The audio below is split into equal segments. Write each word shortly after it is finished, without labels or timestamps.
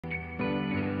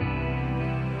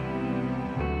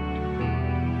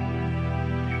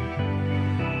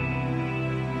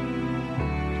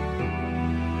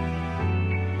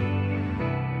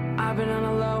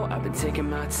I've been taking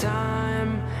my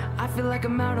time. I feel like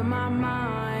I'm out of my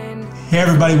mind. Hey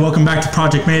everybody, welcome back to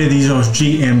Project Mayday. These are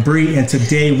G and Bree, and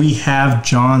today we have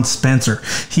John Spencer.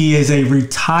 He is a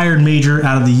retired major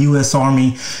out of the U.S.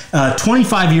 Army,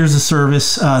 25 years of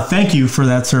service. Thank you for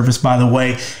that service, by the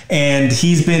way. And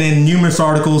he's been in numerous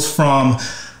articles from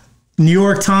New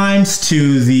York Times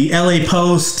to the LA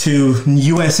Post to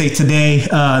USA Today.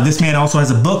 This man also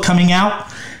has a book coming out,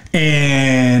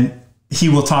 and he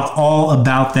will talk all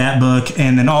about that book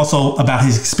and then also about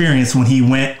his experience when he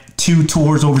went 2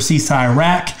 tours overseas to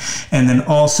Iraq, and then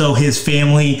also his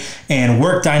family and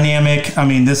work dynamic. I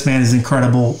mean, this man is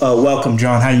incredible. Welcome,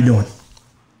 John. How you doing?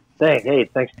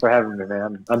 Thanks for having me,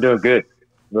 man. I'm doing good.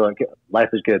 Life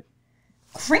is good.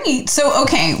 Great. So,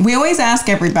 okay, we always ask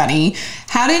everybody,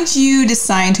 how did you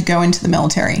decide to go into the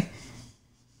military?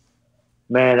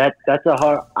 Man, that's a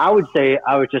hard. I would say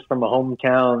I was just from a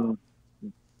hometown,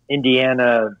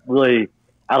 Indiana, really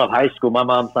out of high school. My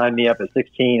mom signed me up at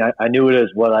 16. I knew it as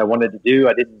what I wanted to do.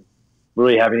 I didn't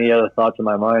really have any other thoughts in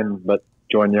my mind but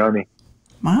join the Army.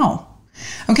 Wow.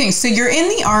 Okay, so you're in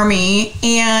the Army,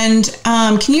 and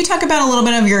can you talk about a little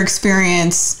bit of your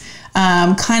experience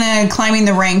kind of climbing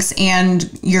the ranks and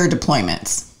your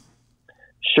deployments?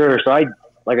 Sure. So like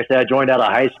I said, I joined out of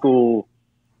high school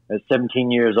at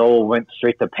 17 years old, went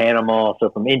straight to Panama. So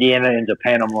from Indiana into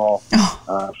Panama.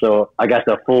 So I got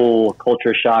the full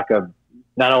culture shock of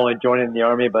not only joining the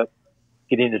Army, but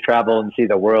getting to travel and see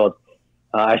the world.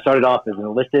 I started off as an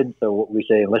enlisted. So what we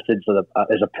say enlisted, so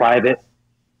as a private.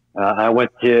 I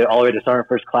went all the way to Sergeant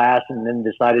First Class, and then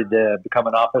decided to become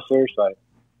an officer. So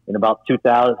in about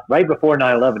 2000, right before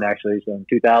 9/11, actually. So in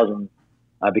 2000,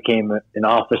 I became an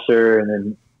officer, and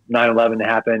then 9/11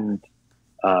 happened.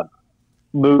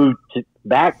 Moved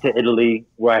back to Italy,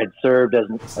 where I had served as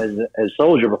a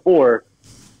soldier before.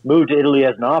 Moved to Italy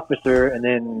as an officer, and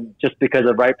then just because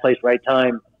of right place, right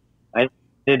time, I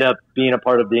ended up being a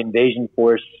part of the invasion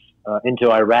force into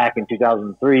Iraq in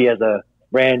 2003 as a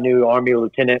brand new Army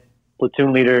lieutenant,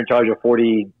 platoon leader in charge of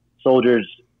 40 soldiers.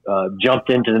 Jumped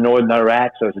into the northern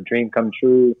Iraq, so it's a dream come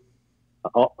true.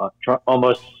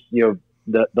 Almost,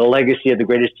 the legacy of the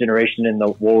greatest generation in the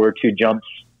World War II jumps.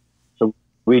 So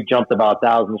we jumped about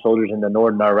 1,000 soldiers into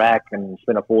northern Iraq and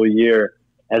spent a full year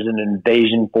as an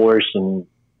invasion force and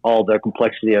all the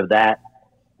complexity of that.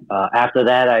 After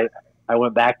that, I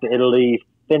went back to Italy,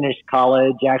 finished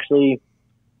college, actually,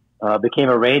 became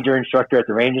a ranger instructor at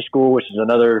the Ranger School, which is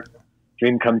another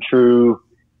dream come true.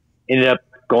 Ended up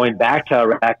going back to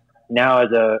Iraq now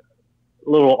as a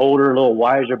little older, a little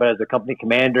wiser, but as a company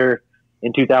commander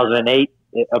in 2008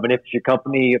 of an infantry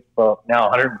company of now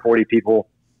 140 people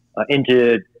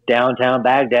into downtown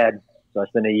Baghdad. So I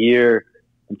spent a year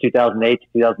from 2008 to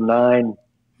 2009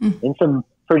 in some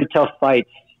pretty tough fights.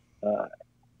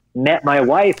 Met my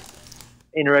wife,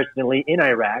 interestingly, in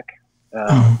Iraq.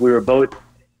 We were both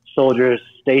soldiers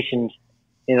stationed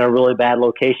in a really bad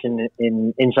location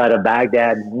inside of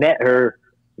Baghdad. Met her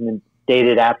and then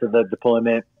dated after the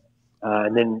deployment,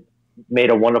 and then made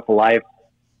a wonderful life.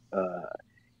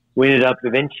 We ended up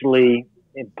eventually,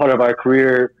 in part of our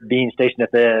career, being stationed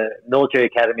at the military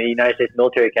academy, United States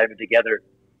Military Academy, together.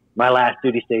 My last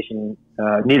duty station,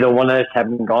 neither one of us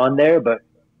having gone there, but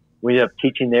we ended up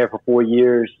teaching there for 4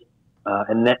 years,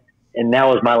 and that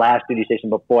was my last duty station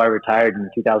before I retired in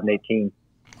 2018.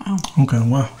 Wow. Okay,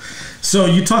 wow. So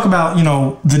you talk about,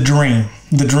 the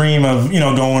dream of,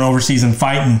 going overseas and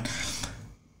fighting.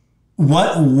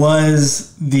 What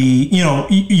was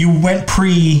you went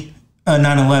pre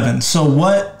 9/11. So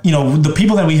what, the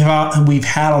people that we've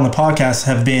had on the podcast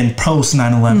have been post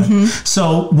 9/11. Mm-hmm.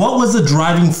 So what was the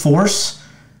driving force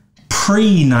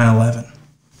pre 9/11?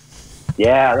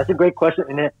 Yeah, that's a great question.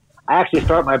 And I actually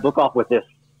start my book off with this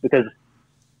because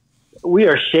we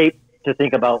are shaped to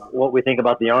think about what we think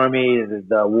about the Army,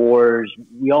 the wars.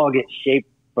 We all get shaped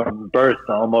from birth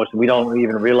almost. We don't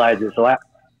even realize it. So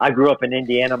I grew up in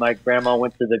Indiana. My grandma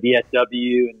went to the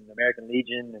VFW and the American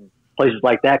Legion and places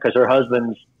like that because her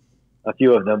husband's, a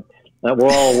few of them,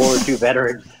 were all World War II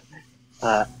veterans.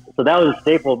 So that was a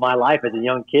staple of my life as a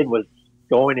young kid, was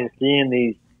going and seeing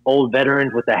these old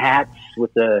veterans with the hats,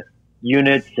 with the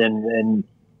units and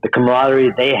the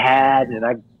camaraderie they had. And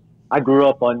I grew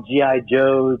up on G.I.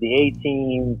 Joe, the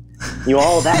A-Team,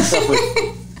 all that stuff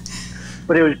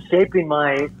but it was shaping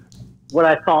what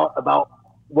I thought about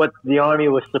what the Army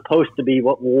was supposed to be,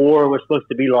 what war was supposed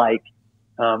to be like.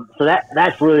 So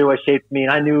that's really what shaped me.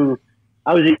 And I knew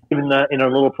I was even in a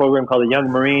little program called the Young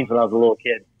Marines when I was a little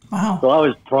kid. Wow. So I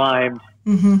was primed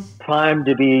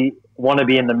to want to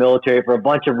be in the military for a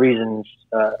bunch of reasons.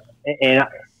 And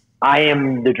I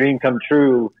am the dream come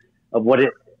true of what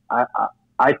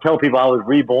I tell people I was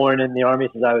reborn in the Army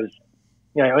since I was,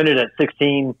 I entered at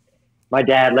 16. My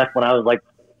dad left when I was like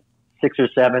 6 or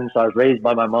 7, so I was raised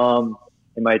by my mom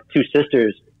and my 2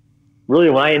 sisters. Really,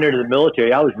 when I entered the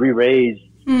military, I was re-raised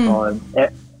on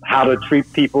how to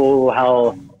treat people,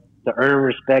 how to earn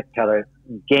respect, how to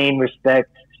gain respect,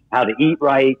 how to eat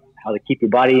right, how to keep your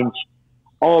body in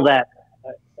all that.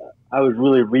 I was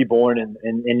really reborn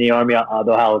in the Army,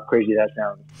 although how crazy that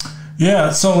sounds.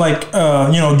 Yeah, so like,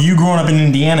 you growing up in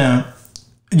Indiana,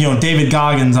 David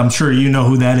Goggins, I'm sure you know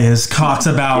who that is, talks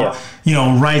about,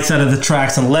 right side of the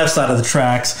tracks and left side of the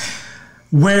tracks.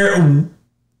 Where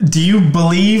do you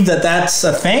believe that that's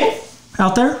a thing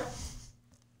out there?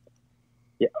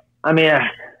 Yeah, I mean,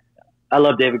 I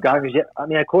love David Goggins. Yeah, I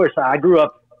mean, of course, I grew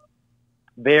up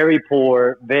very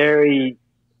poor, very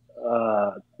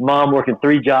mom working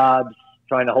 3 jobs,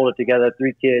 trying to hold it together,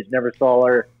 3 kids, never saw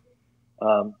her.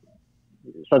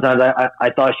 Sometimes I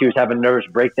thought she was having nervous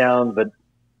breakdowns, but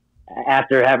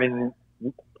after having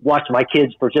watched my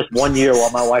kids for just 1 year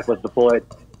while my wife was deployed,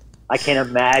 I can't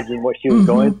imagine what she was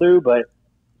going through. But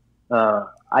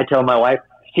I tell my wife,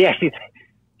 she actually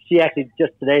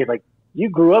just today is like, you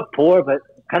grew up poor, but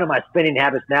kind of my spending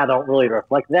habits now don't really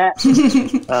reflect that.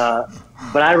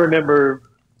 But I remember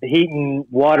heating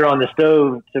water on the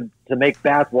stove to make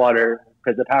bath water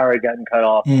because the power had gotten cut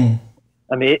off.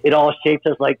 I mean, it all shapes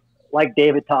us like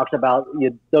David talks about,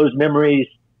 those memories,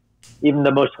 even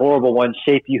the most horrible ones,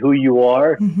 shape you who you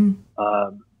are.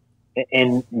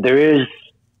 And there is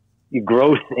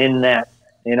growth in that.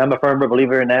 And I'm a firm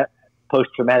believer in that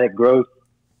post-traumatic growth.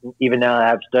 Even now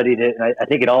I've studied it, and I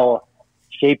think it all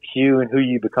shapes you and who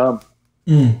you become.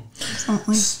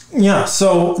 Yeah.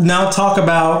 So now talk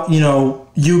about,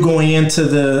 you going into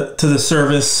the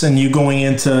service and you going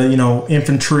into,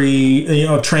 infantry,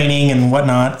 training and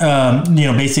whatnot,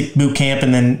 basic boot camp,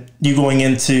 and then you going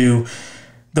into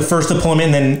the first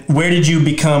deployment. And then where did you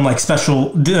become like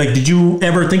special? Did you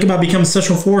ever think about becoming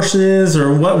special forces,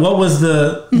 or what was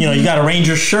the, you got a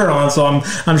Ranger shirt on, so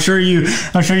I'm sure you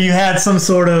had some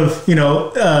sort of,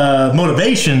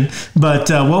 motivation, but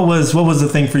what was the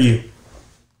thing for you?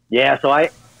 Yeah. So I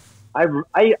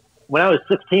when I was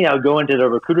 16, I would go into the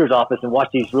recruiter's office and watch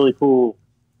these really cool,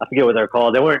 I forget what they're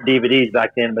called. They weren't DVDs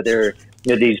back then, but they're,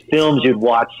 these films you'd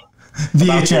watch.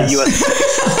 VHS.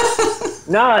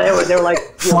 No, they were like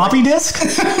floppy disk.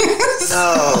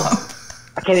 No,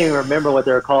 I can't even remember what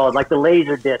they were called. Like the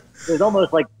laser disc. It was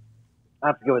almost like,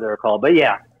 I forget what they were called, but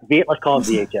yeah, let's call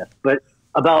them VHS. But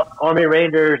about Army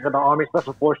Rangers, about Army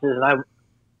Special Forces, and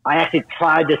I actually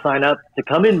tried to sign up to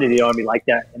come into the Army like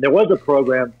that, and there was a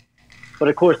program, but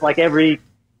of course, like every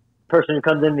person who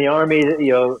comes in the Army,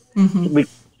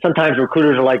 sometimes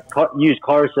recruiters are like used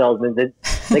car salesmen. They're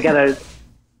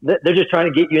just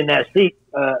trying to get you in that seat.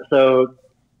 So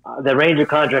the Ranger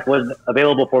contract wasn't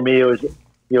available for me. It was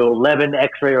 11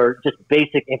 X-ray or just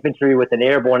basic infantry with an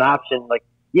airborne option. Like,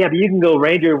 yeah, but you can go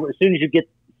Ranger as soon as you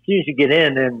get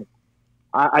in. And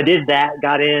I did that,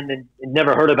 got in, and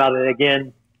never heard about it again.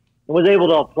 And was able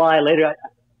to apply later.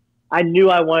 I knew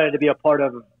I wanted to be a part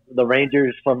of the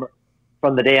Rangers from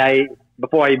the day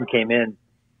before I even came in.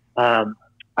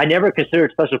 I never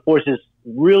considered Special Forces.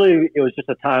 Really, it was just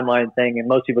a timeline thing, and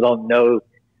most people don't know,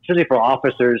 especially for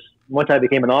officers. Once I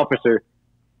became an officer,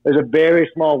 there's a very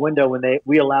small window when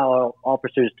we allow our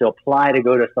officers to apply to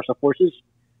go to Special Forces.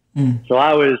 So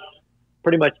I was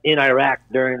pretty much in Iraq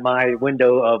during my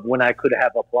window of when I could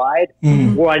have applied,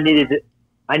 or I needed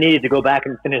to go back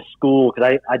and finish school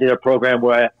because I did a program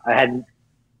where I hadn't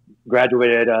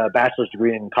graduated a bachelor's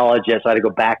degree in college yet, so I had to go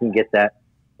back and get that.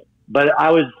 But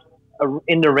I was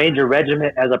in the Ranger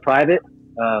Regiment as a private.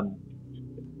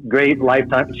 Great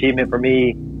lifetime achievement for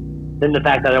me. Then the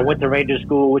fact that I went to Ranger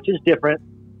School, which is different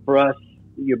for us,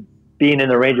 you're being in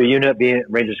the Ranger unit, being at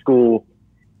Ranger School.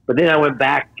 But then I went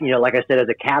back, like I said, as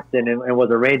a captain and was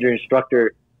a Ranger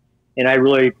instructor. And I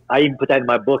even put that in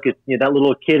my book. It's, that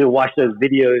little kid who watched those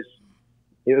videos,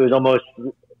 it was almost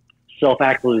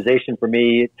self-actualization for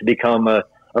me to become a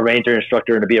Ranger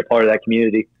instructor and to be a part of that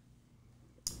community.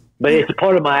 But it's a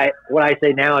part of what I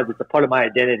say now is it's a part of my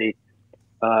identity.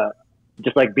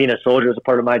 Just like being a soldier is a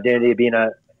part of my identity, being a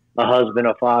husband,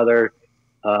 a father.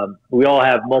 We all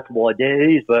have multiple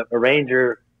identities, but a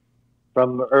Ranger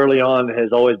from early on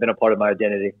has always been a part of my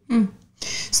identity.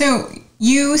 So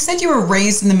you said you were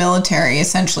raised in the military,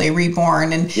 essentially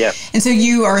reborn, and so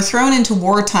you are thrown into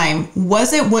wartime.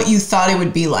 Was it what you thought it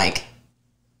would be like?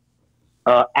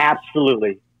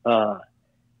 Absolutely.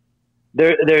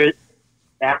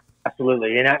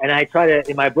 Absolutely. And I try to,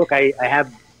 in my book, I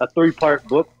have a 3-part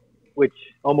book, which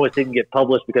almost didn't get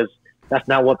published because that's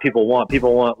not what people want.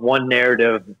 People want one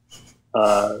narrative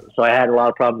So I had a lot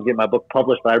of problems getting my book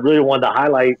published, but I really wanted to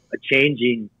highlight a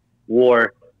changing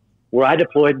war where I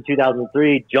deployed in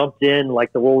 2003, jumped in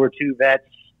like the World War II vets,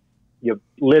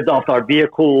 lived off our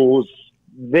vehicles,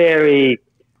 very,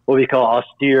 what we call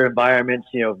austere environments,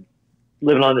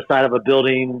 living on the side of a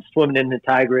building, swimming in the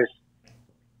Tigris,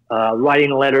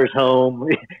 writing letters home,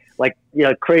 like,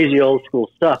 crazy old school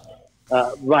stuff,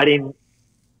 writing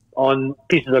on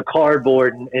pieces of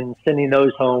cardboard and sending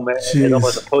those home as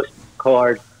almost a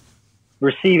postcard,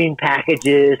 receiving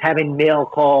packages, having mail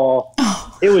call.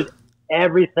 It was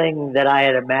everything that I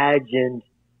had imagined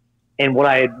and what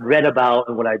I had read about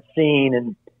and what I'd seen,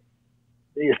 and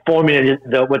forming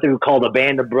what they would call the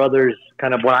Band of Brothers,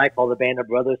 kind of what I call the Band of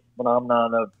Brothers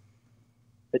phenomenon of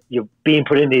being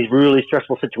put in these really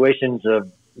stressful situations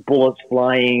of bullets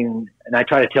flying. And I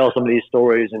try to tell some of these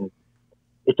stories, and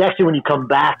it's actually when you come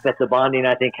back that the bonding,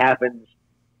 I think, happens,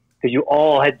 because you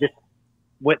all had just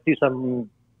went through some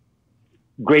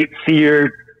great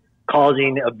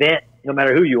fear-causing event. No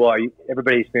matter who you are,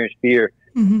 everybody experienced fear.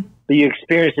 Mm-hmm. But you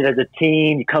experience it as a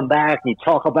team. You come back and you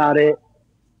talk about it.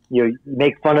 You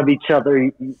make fun of each other,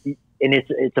 and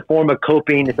it's a form of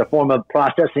coping. It's a form of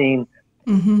processing.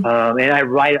 Mm-hmm. And I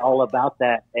write all about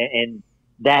that. And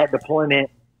that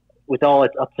deployment, with all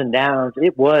its ups and downs,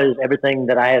 it was everything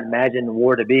that I had imagined the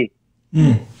war to be.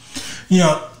 Mm.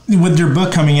 With your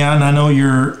book coming out, and I know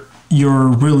you're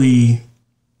really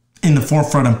in the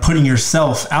forefront of putting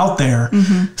yourself out there.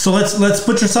 Mm-hmm. So let's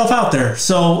put yourself out there.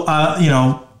 So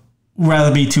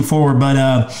rather be too forward, but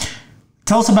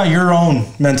tell us about your own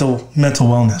mental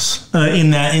wellness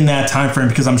in that time frame,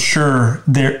 because I'm sure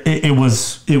it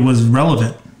was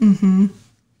relevant. Mm-hmm.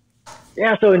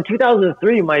 Yeah. So in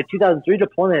 2003, my 2003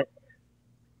 deployment,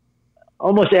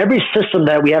 almost every system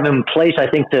that we have in place, I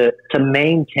think, to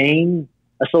maintain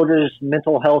a soldier's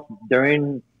mental health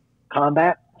during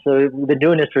combat. So we've been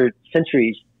doing this for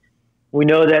centuries. We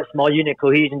know that small unit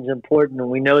cohesion is important, and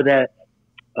we know that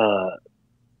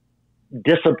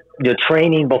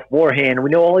training beforehand. We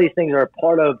know all these things are a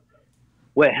part of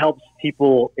what helps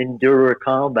people endure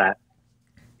combat.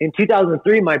 In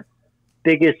 2003, my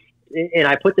biggest, and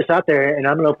I put this out there, and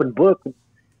I'm an open book,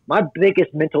 my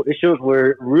biggest mental issues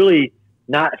were really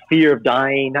not fear of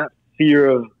dying, not fear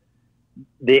of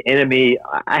the enemy.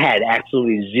 I had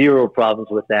absolutely zero problems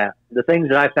with that. The things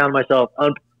that I found myself a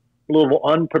little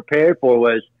unprepared for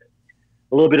was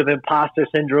a little bit of imposter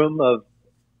syndrome of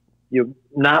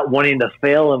not wanting to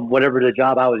fail in whatever the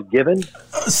job I was given.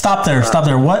 Stop there.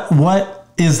 What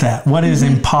is that? What is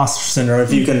imposter syndrome?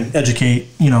 If you can educate,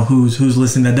 who's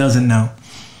listening that doesn't know.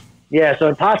 Yeah. So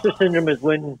imposter syndrome is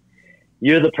when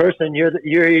you're the person,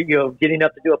 you're getting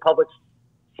up to do a public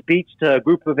speech to a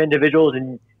group of individuals,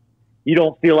 and you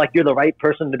don't feel like you're the right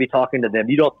person to be talking to them.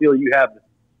 You don't feel you have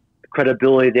the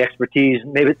credibility, the expertise.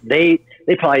 Maybe they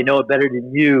probably know it better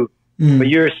than you, but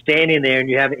you're standing there and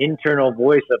you have an internal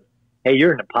voice of, hey,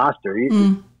 you're an imposter.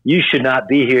 You should not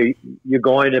be here. You're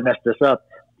going to mess this up.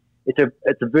 It's a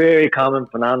very common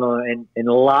phenomenon, and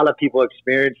a lot of people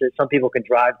experience it. Some people can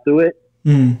drive through it.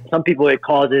 Some people, it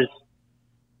causes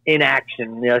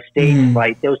inaction, stage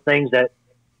fright, those things that,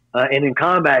 and in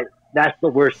combat, that's the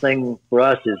worst thing for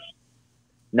us, is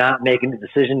not making the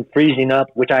decision, freezing up,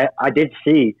 which I did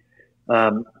see.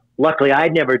 Luckily, I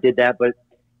never did that, but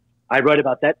I wrote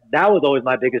about that. That was always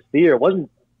my biggest fear. It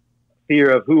wasn't fear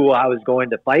of who I was going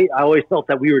to fight. I always felt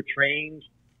that we were trained.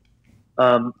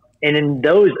 And in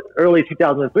those early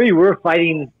 2003, we were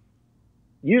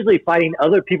usually fighting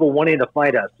other people wanting to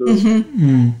fight us. So,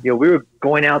 we were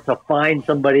going out to find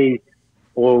somebody,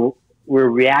 or we're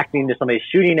reacting to somebody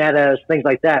shooting at us, things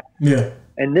like that. Yeah.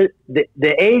 And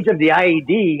the age of the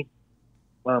IED,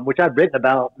 which I've written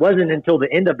about, wasn't until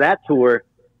the end of that tour.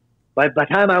 By the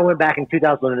time I went back in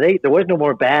 2008, there was no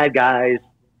more bad guys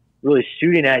really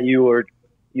shooting at you, or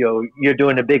you're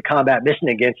doing a big combat mission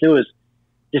against. It was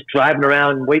just driving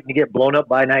around and waiting to get blown up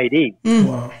by an IED.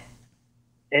 Wow.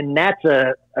 And that's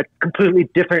a completely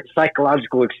different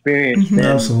psychological experience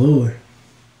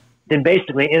than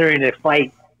basically entering a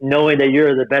fight knowing that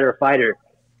you're the better fighter.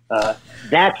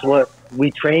 That's what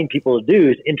we train people to do,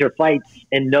 is enter fights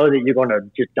and know that you're going to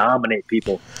just dominate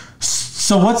people.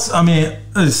 So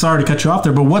sorry to cut you off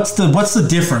there, but what's the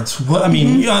difference?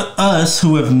 Us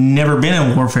who have never been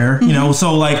in warfare,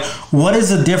 so like, what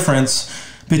is the difference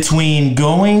between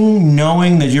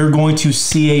knowing that you're going to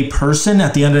see a person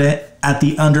at the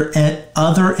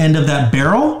other end of that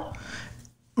barrel,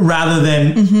 rather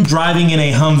than driving in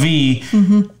a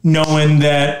Humvee, knowing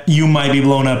that you might be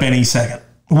blown up any second?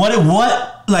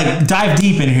 What like, dive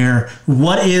deep in here.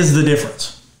 What is the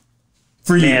difference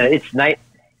for you? Yeah,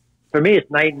 for me,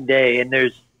 it's night and day, and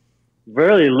there's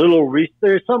very little research.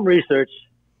 There's some research.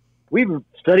 We've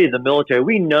studied the military.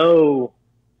 We know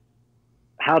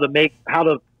how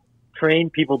to train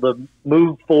people to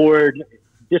move forward,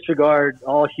 disregard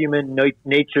all human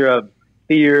nature of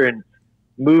fear, and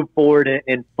move forward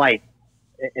and fight.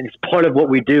 And it's part of what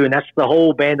we do. And that's the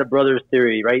whole Band of Brothers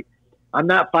theory, right? I'm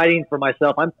not fighting for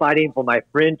myself. I'm fighting for my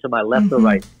friend to my left or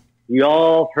right. We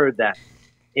all have heard that.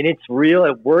 And it's real.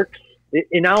 It works.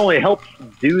 It not only helps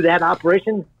do that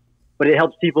operation, but it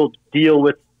helps people deal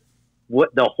with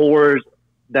what the horrors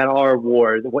that are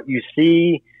war, what you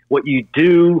see, what you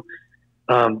do.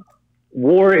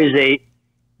 War is a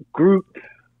group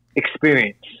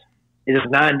experience. It is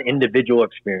not an individual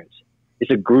experience.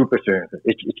 It's a group experience.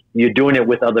 You're doing it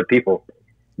with other people.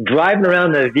 Driving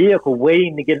around in a vehicle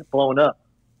waiting to get it blown up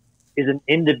is an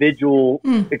individual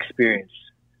experience.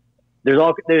 There's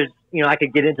I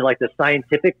could get into like the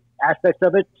scientific aspects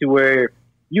of it, to where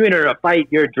you enter a fight,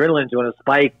 your adrenaline's going to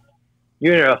spike.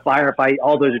 You enter a firefight,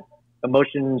 all those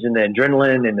emotions and the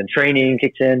adrenaline and the training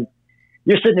kicks in.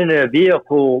 You're sitting in a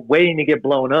vehicle waiting to get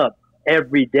blown up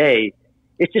every day.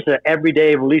 It's just an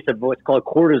everyday release of what's called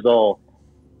cortisol.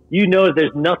 You know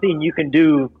there's nothing you can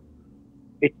do.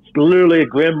 It's literally a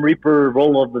grim reaper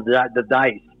roll of the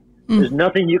dice. There's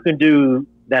nothing you can do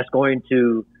that's going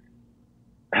to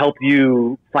help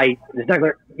you fight. It's not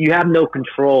going. You have no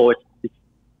control.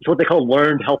 It's what they call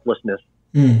learned helplessness.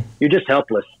 You're just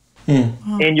helpless.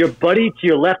 And your buddy to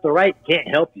your left or right can't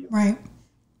help you. Right.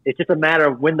 It's just a matter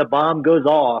of when the bomb goes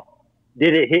off,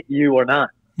 did it hit you or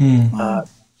not? And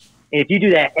if you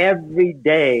do that every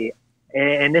day,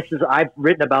 and this is, I've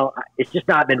written about, it's just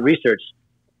not been researched.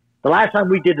 The last time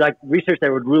we did like research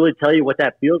that would really tell you what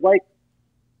that feels like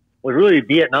was really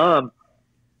Vietnam.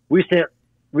 We sent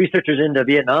researchers into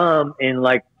Vietnam in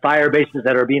like fire bases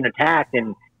that are being attacked,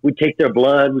 and we take their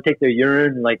blood, we take their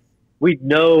urine, and like we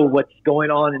know what's going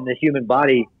on in the human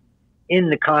body in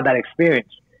the combat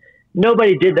experience.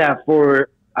 Nobody did that for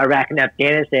Iraq and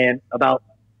Afghanistan about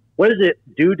what does it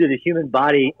do to the human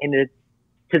body and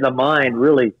to the mind,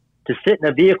 really, to sit in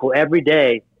a vehicle every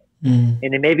day, and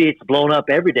then maybe it's blown up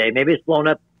every day, maybe it's blown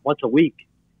up once a week.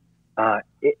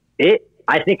 It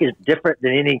I think is different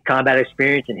than any combat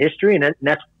experience in history, and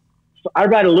that's. So I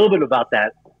write a little bit about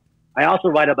that. I also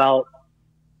write about,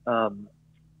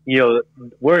 we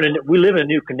live in a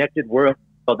new connected world.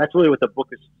 That's really what the book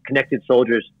is, Connected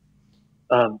Soldiers.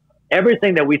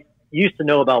 Everything that we used to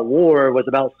know about war was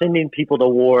about sending people to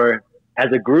war as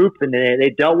a group, and they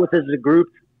dealt with it as a group.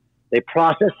 They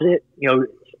processed it.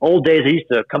 Old days, they used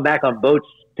to come back on boats,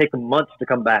 take them months to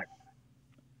come back.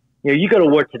 You go to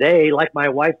war today, like my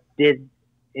wife did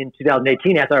in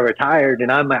 2018 after I retired,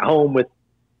 and I'm at home with,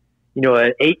 an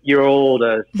 8-year-old,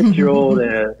 a 6-year-old,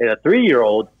 and a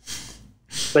 3-year-old.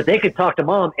 But they could talk to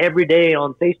mom every day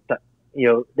on FaceTime.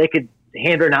 They could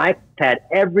hand her an iPad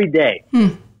every day.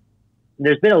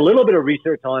 There's been a little bit of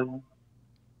research on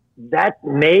that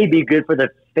may be good for the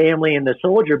family and the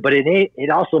soldier, but it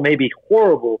also may be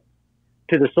horrible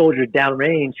to the soldier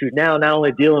downrange, who's now not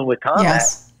only dealing with combat,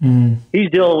 he's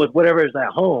dealing with whatever is at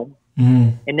home.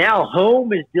 And now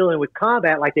home is dealing with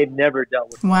combat like they've never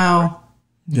dealt with. Wow.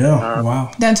 Yeah.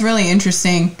 Wow. That's really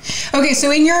interesting. Okay. So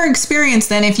in your experience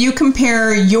then, if you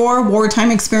compare your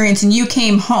wartime experience and you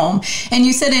came home and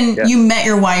you said you met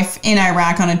your wife in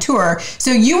Iraq on a tour. So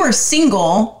you were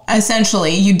single,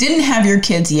 essentially. You didn't have your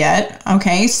kids yet.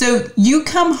 Okay. So you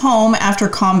come home after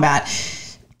combat.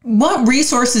 What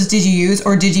resources did you use,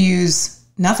 or did you use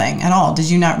nothing at all? Did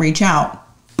you not reach out?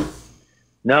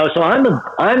 No. So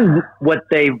I'm what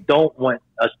they don't want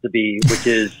us to be, which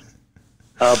is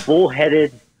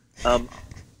bullheaded.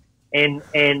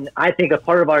 And I think a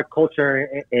part of our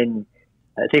culture, and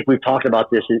I think we've talked about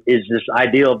this, is this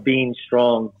idea of being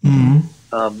strong.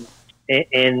 And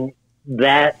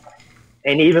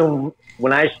even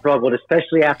when I struggled,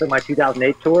 especially after my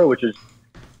 2008 tour, which was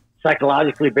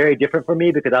psychologically very different for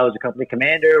me because I was a company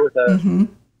commander with a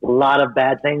lot of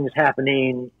bad things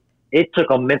happening. It took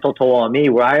a mental toll on me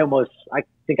where I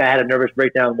think I had a nervous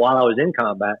breakdown while I was in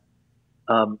combat.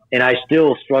 And I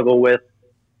still struggle with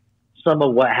some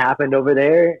of what happened over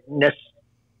there.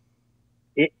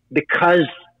 Because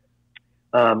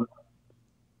I'm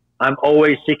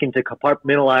always seeking to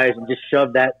compartmentalize and just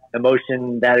shove that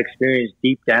emotion, that experience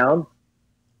deep down.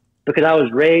 Because I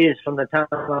was raised from the time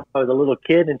I was a little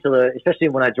kid until, especially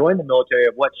when I joined the military,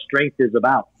 of what strength is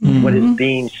about, what is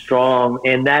being strong,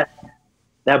 and that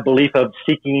belief of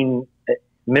seeking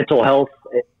mental health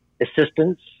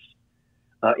assistance.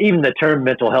 Even the term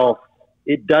mental health,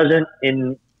 it doesn't,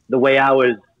 in the way I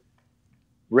was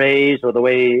raised or the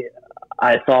way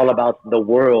I thought about the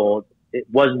world, it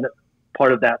wasn't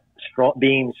part of that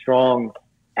being strong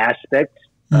aspect.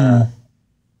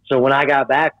 So when I got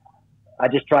back, I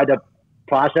just tried to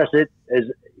process it as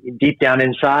deep down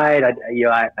inside.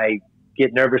 I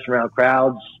get nervous around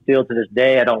crowds still to this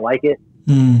day. I don't like it.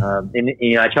 And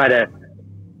I try to,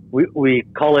 we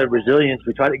call it resilience.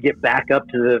 We try to get back up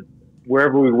to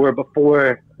wherever we were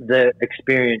before the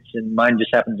experience, and mine just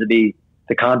happens to be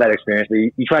the combat experience. But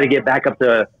you try to get back up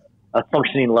to a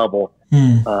functioning level.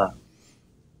 A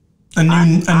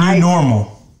new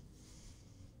normal.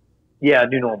 Yeah,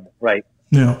 new normal, right.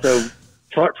 Yeah. So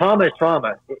trauma is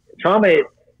trauma. Trauma,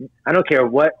 I don't care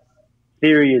what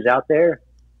theory is out there.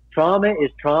 Trauma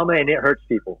is trauma, and it hurts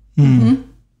people.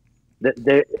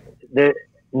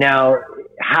 Now,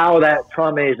 how that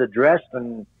trauma is addressed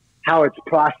and how it's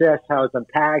processed, how it's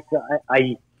unpacked.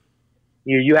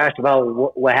 You asked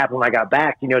about what happened when I got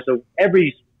back. So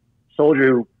every soldier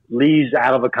who leaves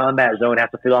out of a combat zone has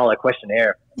to fill out a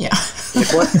questionnaire. Yeah. The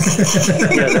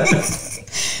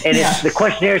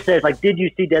questionnaire says, like, did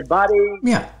you see dead bodies?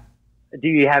 Yeah. Do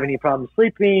you have any problems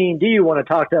sleeping? Do you want to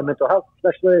talk to a mental health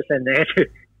specialist? And the answer,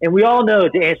 and we all know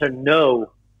to answer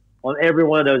no on every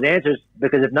one of those answers,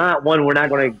 because if not, one, we're not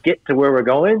going to get to where we're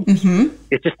going.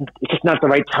 It's just not the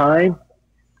right time,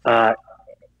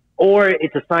 or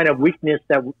it's a sign of weakness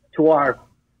that to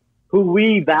who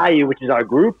we value, which is our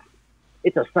group.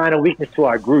 It's a sign of weakness to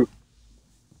our group.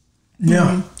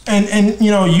 Yeah, and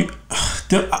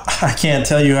I can't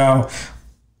tell you how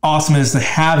awesome it is to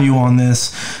have you on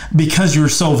this, because you're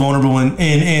so vulnerable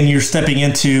and you're stepping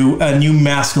into a new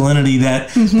masculinity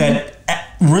that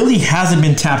really hasn't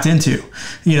been tapped into,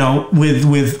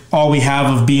 with all we have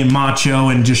of being macho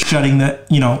and just shutting the,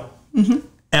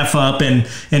 F up and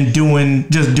doing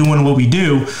what we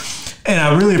do. And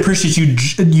I really appreciate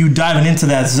you diving into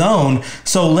that zone.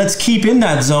 So let's keep in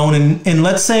that zone, and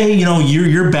let's say,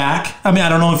 you're back. I mean, I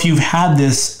don't know if you've had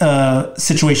this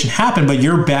situation happen, but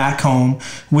you're back home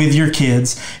with your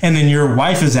kids, and then your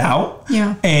wife is out.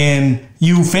 Yeah. And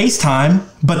you FaceTime,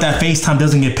 but that FaceTime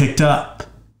doesn't get picked up.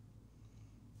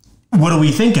 What are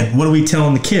we thinking? What are we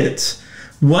telling the kids?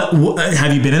 What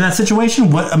have you been in that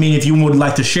situation? If you would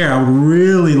like to share, I would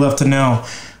really love to know.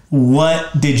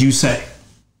 What did you say?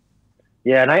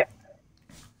 Yeah, and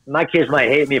my kids might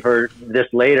hate me for this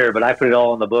later, but I put it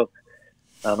all in the book.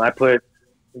 I put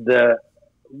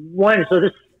one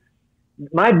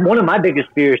of my biggest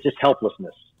fears is just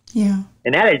helplessness. Yeah.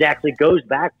 And that actually goes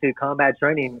back to combat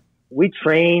training. We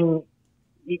train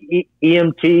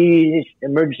EMTs,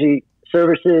 emergency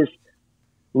services.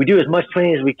 We do as much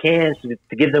training as we can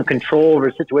to give them control over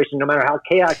a situation, no matter how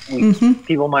chaotic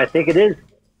people might think it is.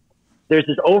 There's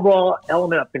this overall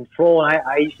element of control. And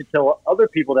I used to tell other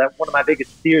people that one of my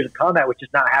biggest fears of combat was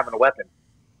just not having a weapon.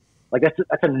 Like that's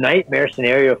a nightmare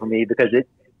scenario for me, because it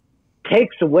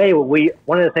takes away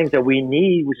one of the things that we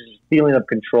need, which is a feeling of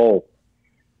control.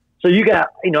 So I got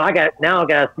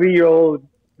a 3-year-old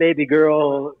baby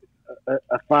girl,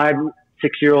 a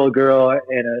 5-6-year-old girl,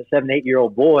 and a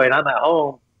 7-8-year-old boy, and I'm at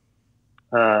home.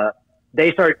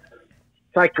 They start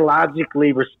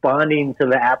psychologically responding to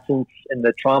the absence and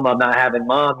the trauma of not having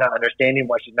mom, not understanding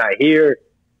why she's not here,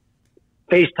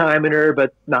 FaceTiming her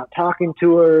but not talking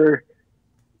to her,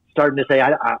 starting to say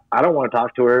I don't want to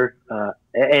talk to her,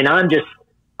 and I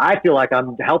feel like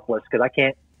I'm helpless because I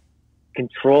can't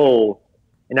control.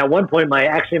 And at one point,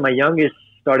 my youngest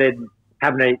started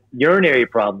having urinary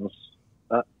problems.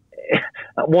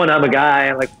 One, I'm a guy.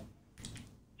 I'm like,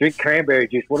 drink cranberry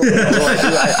juice. What do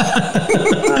I do?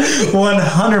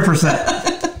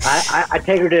 100%. I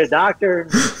take her to the doctor,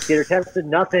 get her tested,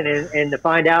 nothing, and to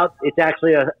find out it's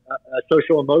actually a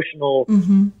social emotional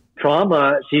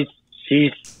trauma.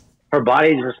 Her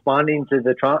body's responding to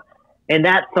the trauma, and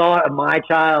that thought of my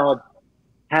child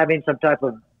having some type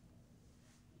of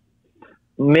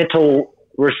mental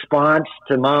response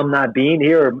to mom not being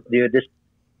here, or this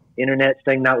internet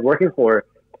thing not working for her,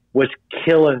 was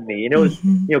killing me. And it was,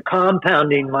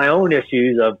 compounding my own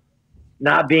issues of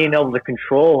not being able to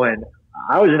control. And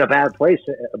I was in a bad place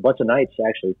a bunch of nights,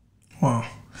 actually. Wow.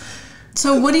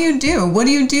 So what do you do? What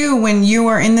do you do when you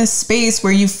are in this space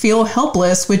where you feel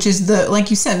helpless, which is like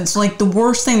you said, it's like the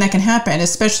worst thing that can happen,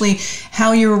 especially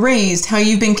how you were raised, how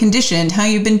you've been conditioned, how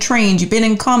you've been trained, you've been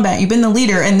in combat, you've been the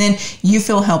leader, and then you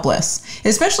feel helpless,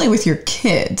 especially with your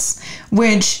kids,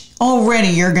 which already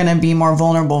you're going to be more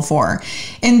vulnerable for.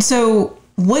 And so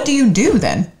what do you do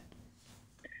then?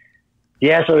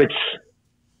 Yeah, so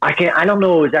I don't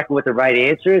know exactly what the right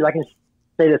answer is. I can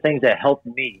say the things that helped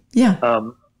me. Yeah.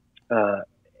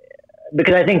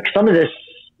 Because I think some of this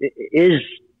is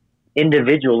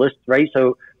individualist, right?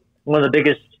 So one of the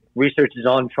biggest researches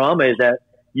on trauma is that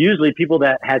usually people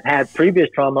that have had previous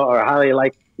trauma are highly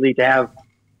likely to have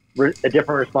a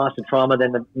different response to trauma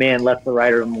than the man left to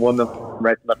right or the woman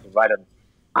left to right.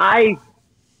 I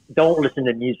don't listen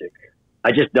to music.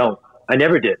 I just don't. I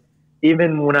never did.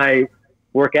 Even when I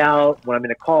work out, when I'm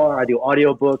in a car, I do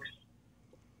audiobooks.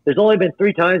 There's only been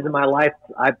 3 times in my life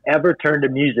I've ever turned to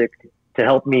music to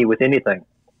help me with anything.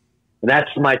 And that's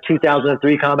my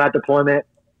 2003 combat deployment,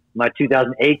 my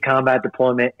 2008 combat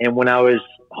deployment, and when I was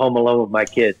home alone with my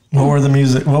kids. What was the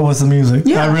music?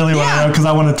 Yeah. I really want to know because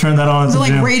I want to turn that on. Was it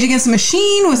like Rage Against the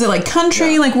Machine? Was it like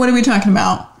country? Like, what are we talking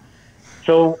about?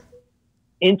 So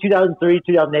in 2003,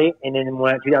 2008, and then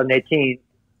when 2018,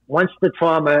 once the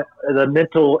trauma, the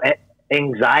mental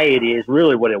anxiety is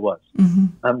really what it was,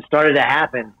 started to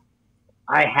happen,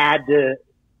 I had to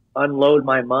unload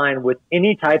my mind with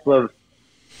any type of,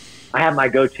 I have my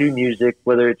go-to music,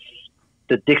 whether it's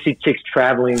the Dixie Chicks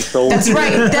Traveling Soul. That's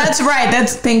right.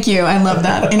 Thank you. I love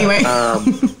that. Anyway.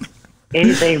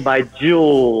 Anything by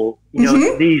Jewel,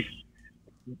 the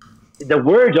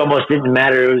words almost didn't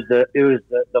matter. It was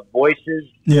the voices,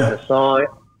 the song,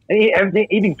 and everything.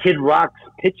 Even Kid Rock's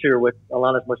Picture with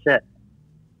Alanis Morissette.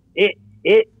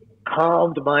 It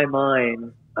calmed my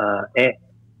mind, and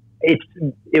it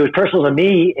was personal to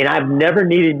me. And I've never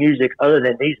needed music other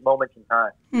than these moments in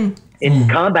time. In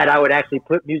combat, I would actually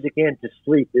put music in to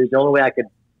sleep. It was the only way I could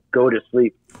go to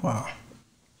sleep. Wow.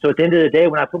 So at the end of the day,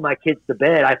 when I put my kids to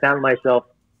bed, I found myself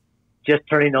just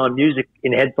turning on music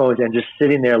in headphones and just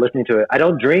sitting there listening to it. I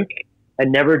don't drink. I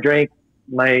never drank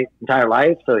my entire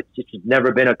life, so it's just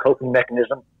never been a coping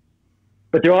mechanism.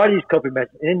 But there are these coping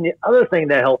mechanisms. And the other thing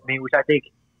that helped me, which I think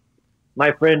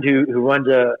my friend who runs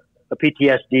a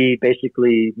PTSD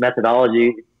basically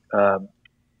methodology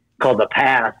called The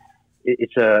Path,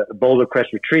 it's a Boulder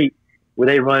Crest retreat where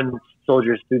they run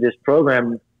soldiers through this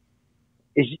program,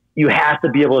 is you have to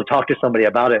be able to talk to somebody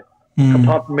about it.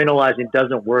 Compartmentalizing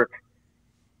doesn't work.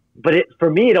 But for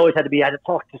me, it always had to be, I had to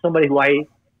talk to somebody who I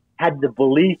had the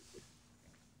belief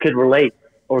could relate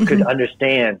or could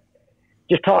understand.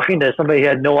 Just talking to somebody who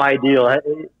had no idea,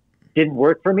 it didn't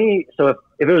work for me. So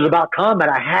if it was about combat,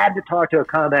 I had to talk to a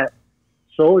combat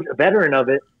soldier, a veteran of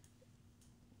it.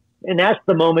 And that's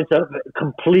the moments of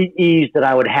complete ease that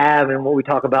I would have. And what we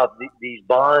talk about, these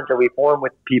bonds that we form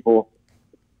with people.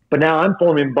 But now I'm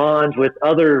forming bonds with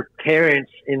other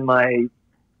parents in my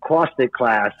CrossFit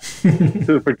class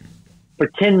who for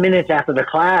 10 minutes after the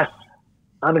class,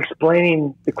 I'm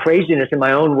explaining the craziness in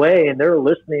my own way and they're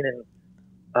listening.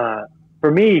 And for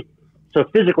me, so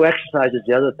physical exercise is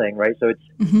the other thing, right? So it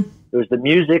was the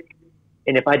music.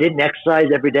 And if I didn't exercise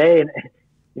every day, and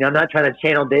I'm not trying to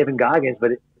channel David Goggins,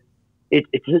 but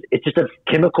it's just a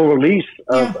chemical release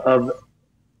of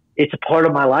it's a part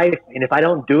of my life. And if I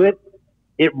don't do it,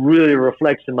 it really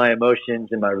reflects in my emotions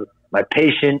and my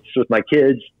patience with my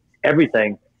kids,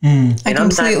 everything. I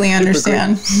completely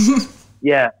understand.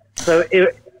 Yeah. So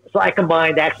I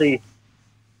combined, actually,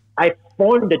 I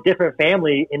formed a different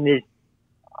family in this.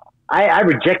 I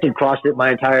rejected CrossFit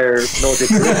my entire military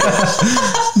career.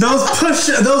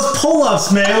 those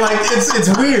pull-ups, man, like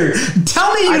it's weird.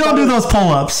 Tell me you don't do those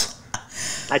pull-ups.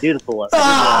 I do the pull-ups.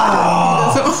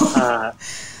 Oh.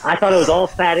 I thought it was all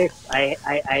static.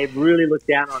 I really looked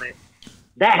down on it.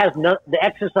 That has the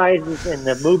exercises and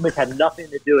the movements had nothing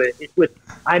to do with it.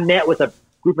 I met with a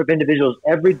group of individuals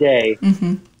every day.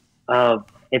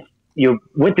 If you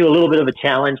went through a little bit of a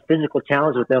challenge, physical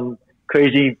challenge with them,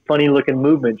 crazy, funny looking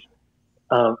movements.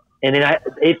 And then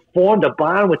it formed a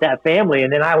bond with that family.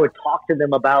 And then I would talk to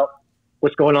them about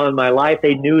what's going on in my life.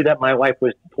 They knew that my wife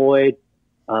was deployed.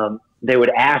 They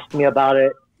would ask me about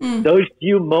it. Those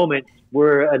few moments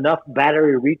were enough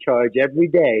battery recharge every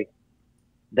day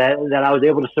that I was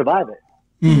able to survive it.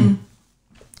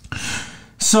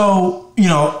 So,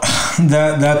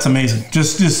 that's amazing.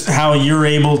 Just how you're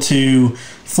able to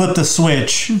flip the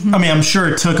switch. I mean, I'm sure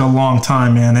it took a long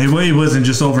time, man. It wasn't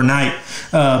just overnight.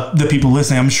 The people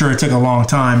listening, I'm sure it took a long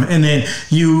time. And then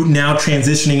you now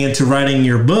transitioning into writing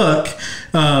your book,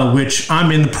 which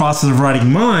I'm in the process of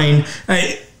writing mine.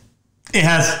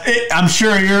 I'm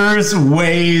sure yours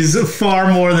weighs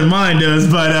far more than mine does,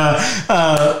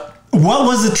 but what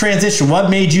was the transition? What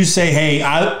made you say, hey,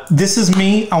 this is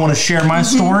me. I want to share my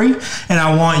story, and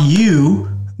I want you,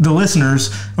 the listeners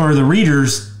or the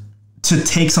readers, to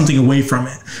take something away from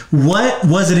it? What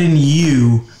was it in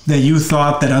you that you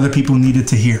thought that other people needed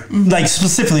to hear? Like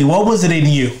specifically, what was it in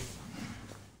you?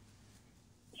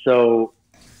 So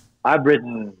I've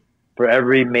written for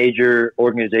every major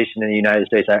organization in the United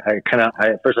States.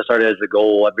 First I started as a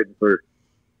goal. I've written for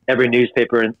every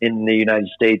newspaper in the United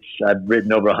States. I've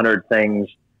written over 100 things.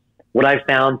 what I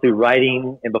found through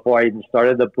writing and before I even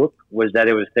started the book was that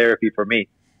it was therapy for me.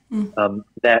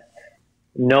 That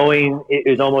knowing it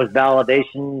was almost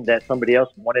validation that somebody else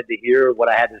wanted to hear what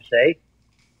I had to say.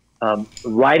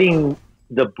 Writing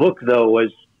the book, though,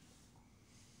 was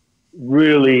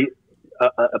really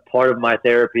a part of my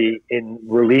therapy in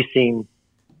releasing,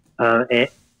 and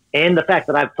the fact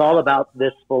that I've thought about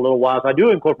this for a little while. So I do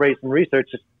incorporate some research.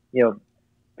 Just,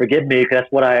 forgive me, because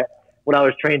that's what I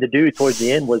was trained to do towards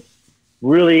the end, was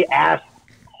really ask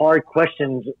hard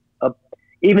questions of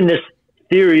even this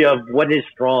theory of what is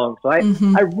strong. So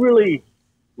I really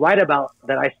write about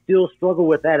that. I still struggle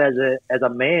with that as a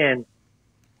man.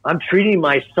 I'm treating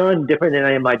my son different than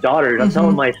I am my daughters. I'm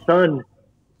telling my son,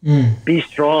 be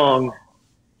strong,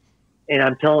 and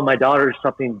I'm telling my daughters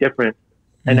something different.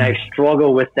 And I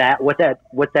struggle with that, what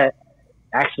that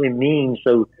actually means.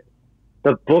 So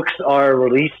the books are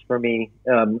released for me.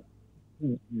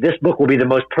 This book will be the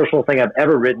most personal thing I've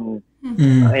ever written.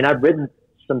 And I've written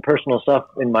some personal stuff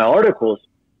in my articles,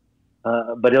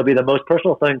 but it'll be the most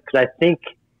personal thing because I think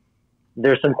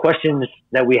there's some questions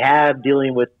that we have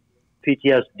dealing with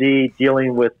PTSD,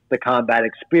 dealing with the combat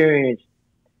experience,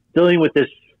 dealing with this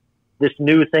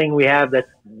new thing we have, that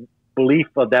belief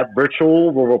of that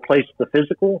virtual will replace the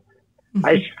physical.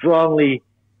 I strongly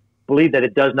believe that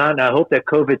it does not, and I hope that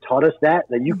COVID taught us that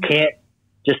you can't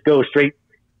just go straight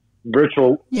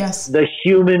virtual. Yes. The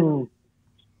humans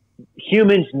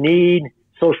need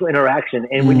social interaction,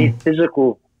 and we need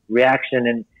physical reaction,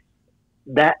 and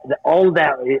that all of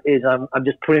that is I'm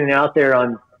just putting it out there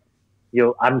on,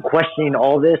 I'm questioning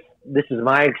all this. This is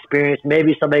my experience.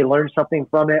 Maybe somebody learned something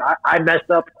from it. I messed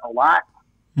up a lot,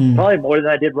 probably more than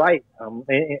I did right.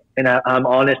 And I'm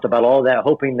honest about all that,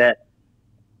 hoping that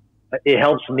it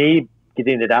helps me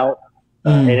getting it out.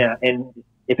 And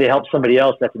if it helps somebody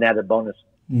else, that's an added bonus.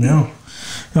 No,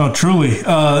 truly.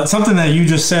 Something that you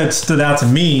just said stood out to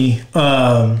me.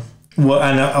 I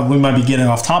know we might be getting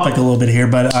off topic a little bit here,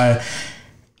 but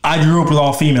I grew up with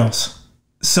all females.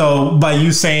 So by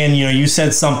you saying, you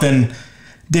said something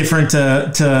different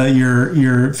to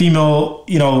your female,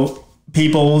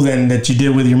 people than that you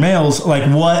did with your males. Like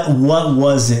what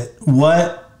was it?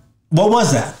 What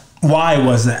was that? Why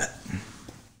was that?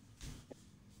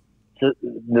 So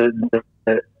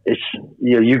it's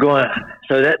you going.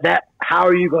 So that how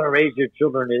are you going to raise your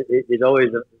children is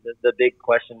always the big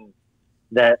question.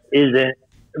 That isn't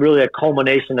really a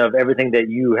culmination of everything that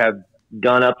you have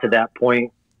done up to that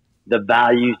point. The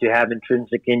values you have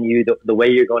intrinsic in you, the way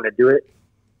you're going to do it,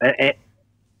 and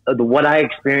what I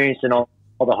experienced and all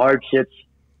the hardships,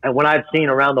 and what I've seen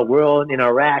around the world in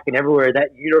Iraq and everywhere,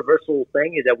 that universal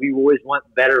thing is that we always want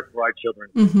better for our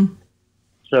children.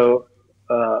 So,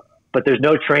 but there's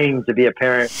no training to be a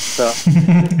parent. So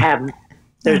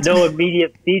there's no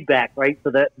immediate feedback, right?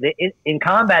 So that in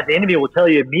combat, the enemy will tell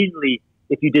you immediately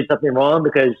if you did something wrong,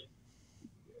 because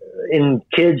in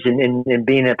kids and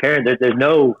being a parent, there's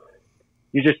no,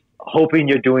 you're just hoping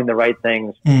you're doing the right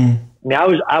things. I mean,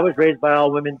 I was raised by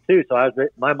all women too. So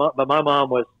my mom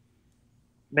was,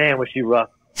 man, was she rough,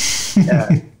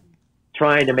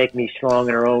 trying to make me strong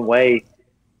in her own way,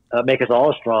 make us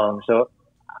all strong. So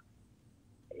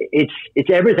it's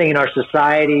everything in our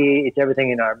society. It's everything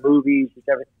in our movies. It's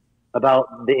everything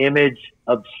about the image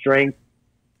of strength,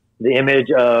 the image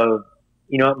of,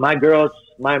 my girls,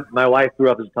 my wife grew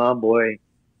up as a tomboy.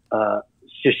 So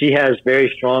she has very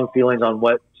strong feelings on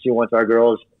what she wants our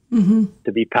girls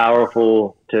to be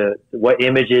powerful, to what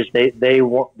images they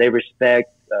want, they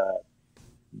respect.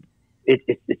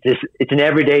 It's an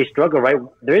everyday struggle, right?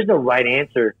 There is no right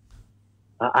answer.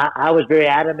 I was very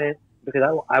adamant because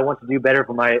I want to do better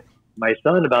for my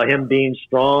son, about him being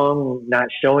strong, not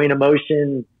showing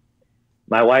emotion.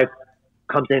 My wife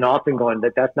comes in often going,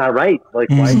 that's not right. Like,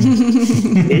 why?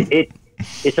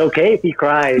 It's okay if he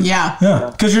cries. Yeah.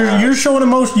 Because you're showing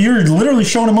emotion. You're literally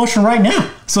showing emotion right now.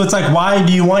 So it's like, why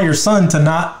do you want your son to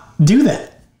not do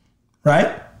that?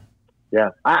 Right? Yeah.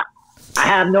 I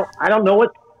don't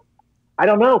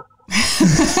know.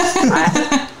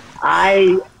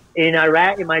 In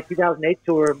Iraq, in my 2008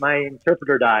 tour, my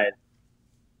interpreter died.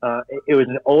 It was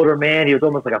an older man. He was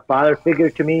almost like a father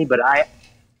figure to me, but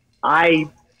I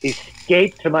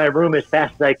escaped to my room as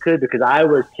fast as I could because I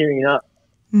was tearing up.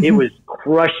 It was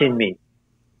crushing me.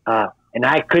 And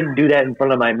I couldn't do that in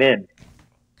front of my men.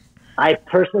 I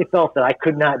personally felt that I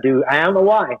could not do. I don't know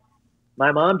why.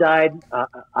 My mom died.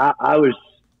 I was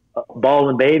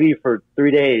bawling baby for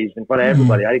 3 days in front of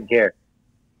everybody. I didn't care.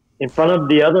 In front of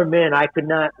the other men, I could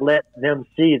not let them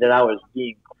see that I was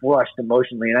being crushed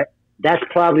emotionally. And that's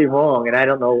probably wrong. And I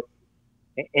don't know.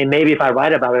 And maybe if I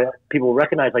write about it, people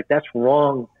recognize, like, that's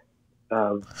wrong.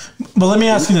 But let me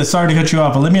ask you this. Sorry to cut you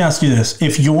off, but let me ask you this: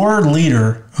 if your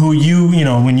leader, who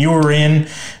when you were in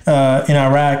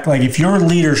Iraq, like if your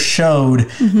leader showed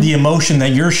the emotion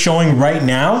that you're showing right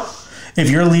now, if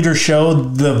your leader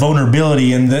showed the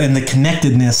vulnerability and the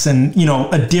connectedness and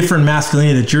a different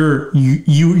masculinity that you're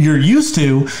used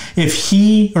to, if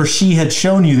he or she had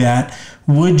shown you that,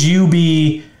 would you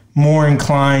be more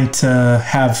inclined to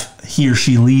have he or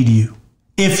she lead you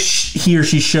if he or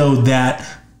she showed that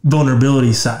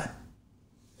vulnerability side?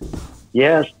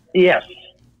 Yes. It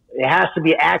has to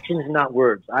be actions, not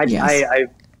words. I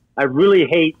really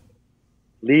hate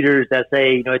leaders that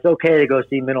say, it's okay to go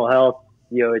see mental health.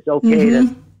 It's okay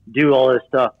to do all this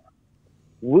stuff.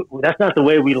 That's not the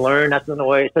way we learn. That's not the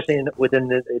way, especially within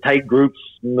the tight groups,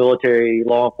 military,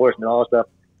 law enforcement, all that stuff.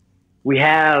 We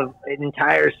have an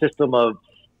entire system of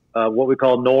what we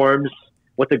call norms,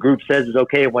 what the group says is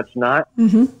okay and what's not.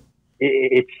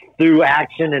 It's through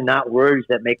action and not words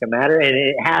that make it matter. And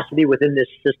it has to be within this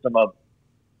system of,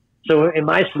 so in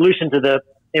my solution to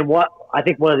what I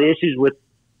think one of the issues with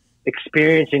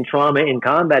experiencing trauma in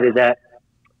combat is that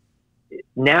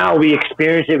now we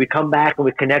experience it, we come back and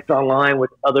we connect online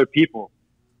with other people.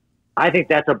 I think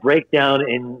that's a breakdown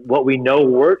in what we know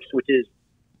works, which is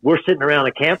we're sitting around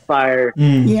a campfire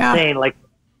saying like,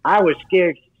 I was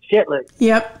scared shitless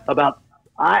about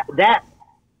that.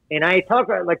 And I talk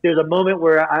about, like, there's a moment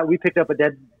where we picked up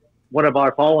one of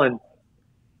our fallen.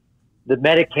 The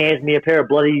medic hands me a pair of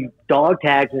bloody dog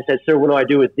tags and says, "Sir, what do I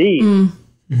do with these?"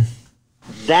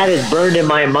 That is burned in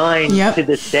my mind to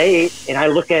this day. And I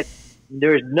look at,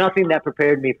 there's nothing that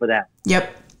prepared me for that.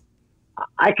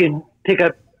 I can pick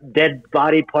up dead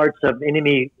body parts of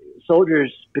enemy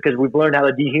soldiers because we've learned how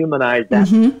to dehumanize that.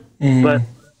 But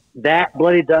that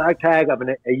bloody dog tag of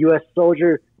a U.S.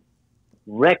 soldier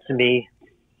wrecks me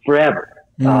forever.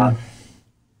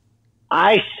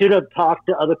 I should have talked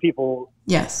to other people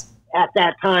at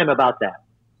that time about that,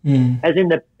 as in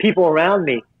the people around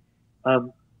me.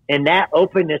 And that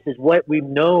openness is what we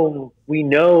know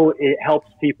it helps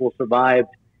people survive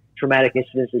traumatic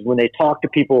incidences when they talk to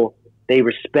people they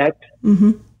respect.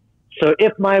 So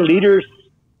if my leaders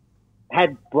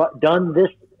had done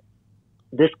this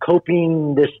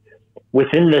coping, this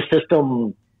within the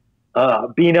system,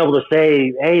 being able to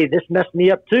say, "Hey, this messed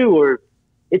me up too," or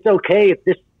 "It's okay if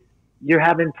you're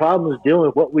having problems dealing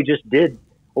with what we just did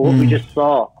or what we just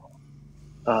saw."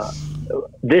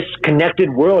 This connected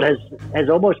world has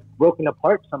almost broken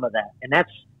apart some of that, and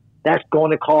that's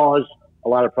going to cause a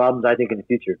lot of problems, I think, in the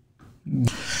future.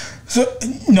 So,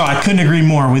 no, I couldn't agree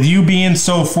more. With you being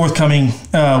so forthcoming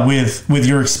with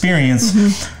your experience,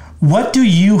 what do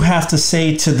you have to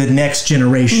say to the next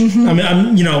generation? I mean,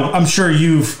 I'm sure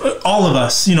all of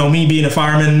us, me being a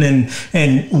fireman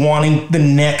and wanting the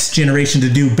next generation to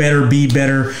do better, be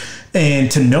better,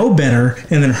 and to know better.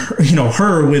 And then,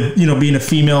 her with, being a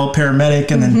female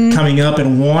paramedic and then coming up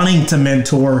and wanting to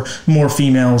mentor more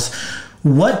females.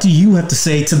 What do you have to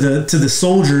say to the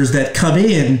soldiers that come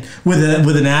in with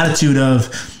an attitude of,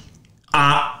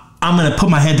 I'm going to put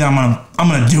my head down, I'm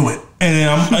going to do it.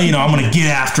 And I'm going to get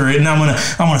after it, and I'm going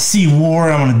to see war.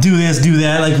 I'm going to do this, do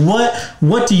that. Like,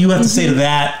 what do you have to say to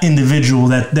that individual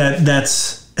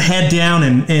that's head down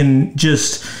and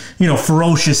just,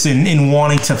 ferocious in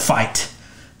wanting to fight?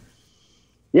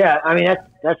 Yeah. I mean,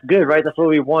 that's good, right? That's what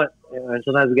we want. And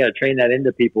sometimes we got to train that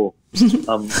into people,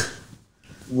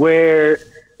 where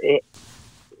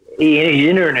you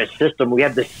enter in a system. We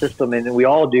have this system, and we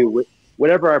all do,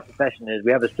 whatever our profession is,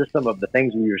 we have a system of the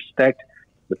things we respect,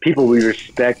 the people we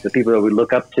respect, the people that we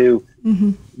look up to,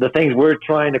 the things we're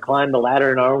trying to climb the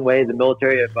ladder in our own way, the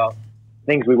military, about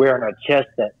things we wear on our chest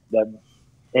that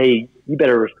hey,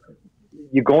 you're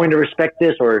going to respect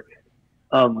this, or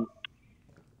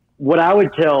what I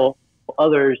would tell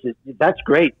others is that's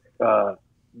great.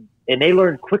 And they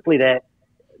learn quickly that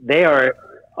they are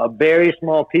a very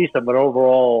small piece of an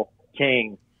overall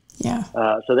chain.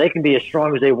 So they can be as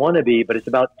strong as they want to be, but it's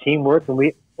about teamwork. And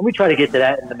we try to get to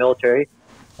that in the military.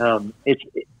 But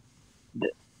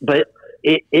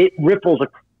it ripples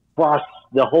across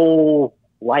the whole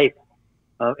life.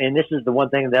 And this is the one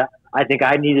thing that I think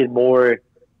I needed more,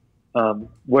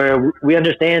 where we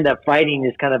understand that fighting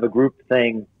is kind of a group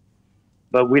thing,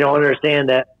 but we don't understand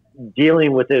that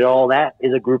dealing with it, all that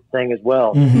is a group thing as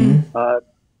well.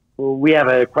 We have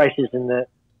a crisis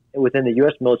within the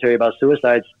U.S. military about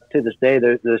suicides. To this day,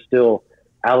 they're still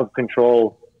out of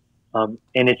control.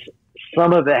 And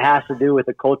some of it has to do with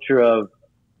the culture of,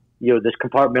 this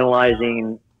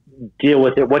compartmentalizing, deal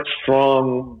with it, what's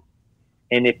strong,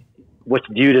 and what's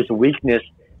viewed as a weakness.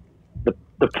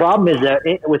 The problem is that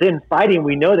within fighting,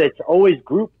 we know that it's always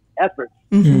group efforts.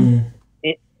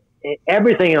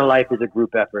 everything in life is a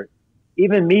group effort.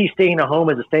 Even me staying at home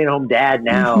as a stay-at-home dad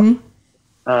now,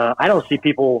 I don't see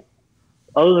people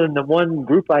other than the one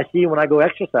group I see when I go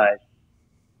exercise.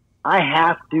 I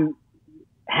have to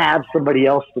have somebody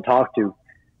else to talk to.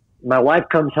 My wife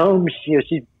comes home.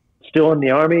 She's still in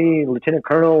the Army, lieutenant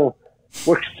colonel,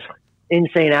 works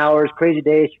insane hours, crazy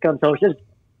days. She comes home.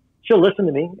 She'll listen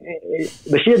to me,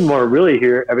 but she doesn't want to really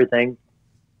hear everything.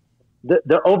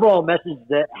 The overall message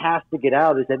that has to get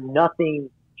out is that nothing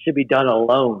should be done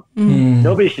alone.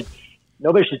 Nobody should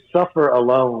suffer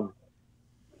alone.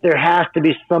 There has to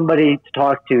be somebody to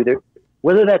talk to.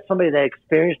 Whether that's somebody that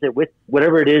experienced it with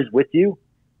whatever it is with you.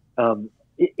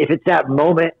 If it's that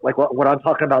moment, like what I'm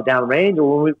talking about downrange,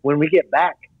 or when we get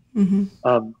back, that's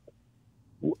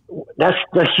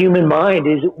the human mind.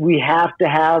 Is we have to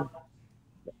have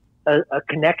a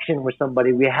connection with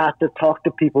somebody. We have to talk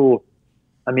to people.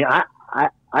 I mean,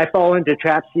 I fall into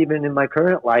traps even in my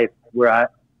current life where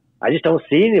I just don't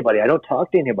see anybody. I don't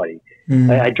talk to anybody.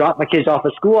 I drop my kids off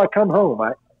at school. I come home.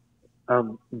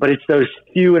 But it's those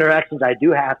few interactions I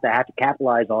do have to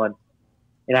capitalize on,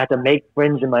 and I have to make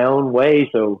friends in my own way.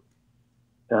 So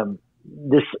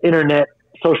this internet,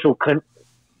 social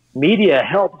media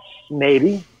helps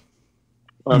maybe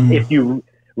if you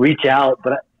reach out.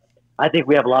 But I think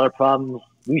we have a lot of problems.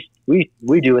 We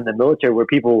do in the military where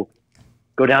people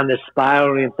go down this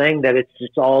spiraling thing that it's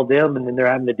just all them, and then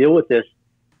they're having to deal with this.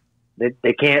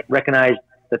 They can't recognize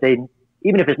that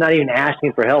even if it's not even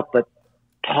asking for help, but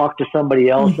talk to somebody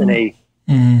else in a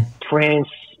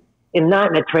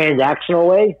not in a transactional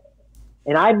way.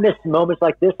 And I miss moments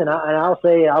like this, and I'll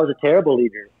say I was a terrible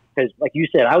leader because, like you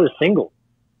said, I was single.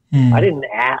 I didn't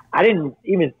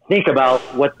even think about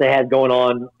what they had going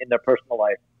on in their personal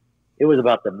life. It was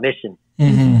about the mission.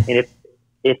 And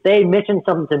if they mentioned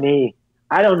something to me,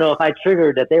 I don't know if I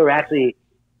triggered that they were actually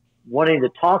wanting to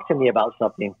talk to me about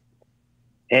something.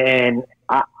 And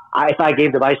if I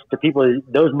gave advice to people,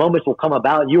 those moments will come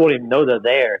about and you won't even know they're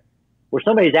there. Where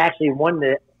somebody's actually wanting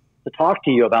to talk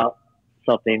to you about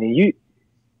something, and you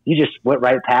just went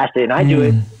right past it. And I do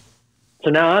it. So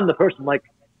now I'm the person like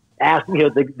asking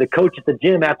the coach at the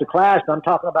gym after class, and I'm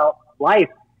talking about life.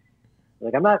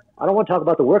 Like I don't want to talk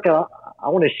about the workout. I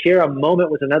want to share a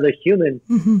moment with another human.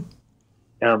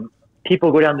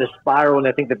 People go down this spiral and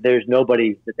they think that there's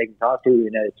nobody that they can talk to,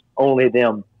 and that it's only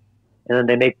them. And then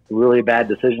they make really bad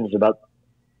decisions about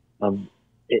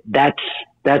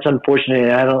that's unfortunate.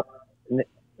 And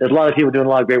there's a lot of people doing a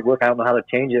lot of great work. I don't know how to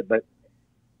change it, but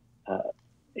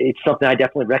it's something I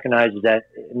definitely recognize is that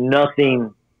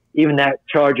nothing, even that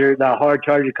hard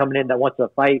charger coming in that wants to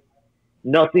fight,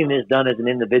 nothing is done as an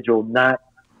individual, not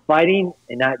fighting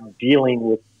and not dealing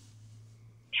with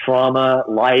trauma,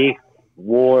 life,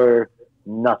 war,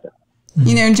 nothing.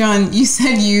 You know, John, you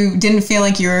said you didn't feel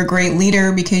like you're a great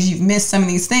leader because you've missed some of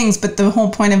these things, but the whole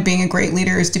point of being a great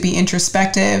leader is to be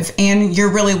introspective, and you're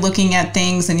really looking at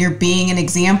things and you're being an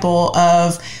example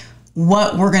of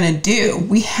what we're going to do.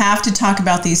 We have to talk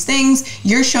about these things.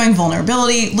 You're showing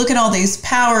vulnerability. Look at all these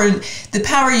the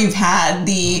power you've had,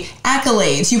 the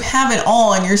accolades, you have it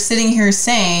all. And you're sitting here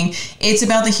saying it's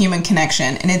about the human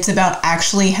connection, and it's about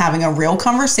actually having a real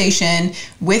conversation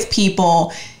with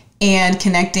people and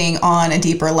connecting on a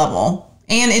deeper level.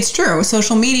 And it's true,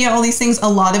 social media, all these things, a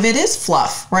lot of it is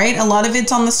fluff, right? A lot of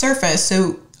it's on the surface.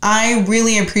 So I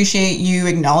really appreciate you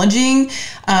acknowledging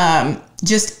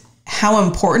just how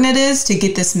important it is to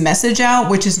get this message out,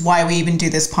 which is why we even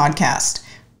do this podcast,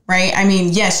 right? I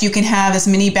mean, yes, you can have as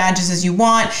many badges as you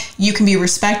want, you can be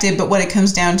respected, but what it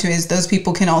comes down to is those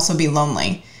people can also be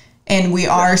lonely. And we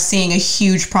are seeing a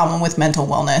huge problem with mental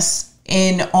wellness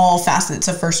in all facets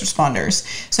of first responders.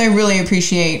 So I really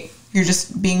appreciate you're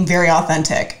just being very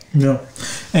authentic. Yeah.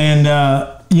 And,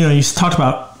 you talked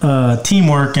about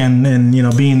teamwork and,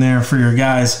 being there for your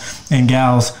guys and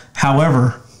gals.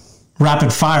 However,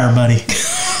 rapid fire, buddy,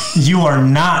 you are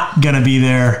not going to be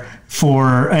there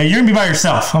for, you're going to be by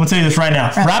yourself. I'm going to tell you this right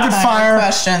now. Rapid fire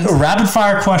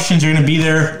questions. You're going to be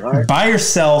there by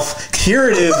yourself. Here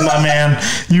it is, my man.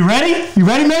 You ready? You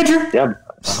ready, Major? Yep.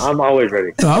 I'm always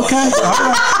ready. Okay. All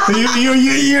right.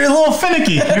 You're a little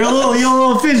finicky. You're a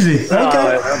little fidgety. Okay.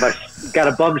 I got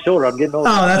a bum shoulder. I'm getting old.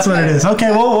 Oh, that's what it is. Okay.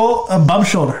 Well, a bum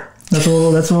shoulder. That's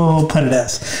what we'll put it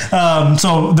as.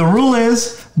 So the rule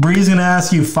is Bree's going to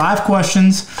ask you 5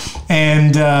 questions,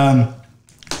 and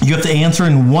you have to answer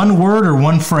in one word or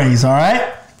one phrase. All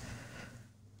right.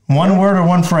 One word or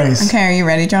one phrase. Okay. Are you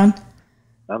ready, John?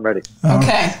 I'm ready.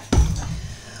 Okay.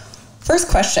 First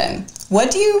question. What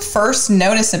do you first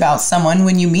notice about someone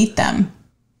when you meet them?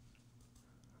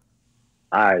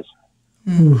 Eyes.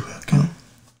 Ooh, okay.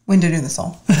 When to do this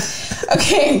all.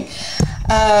 Okay.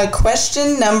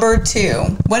 Question number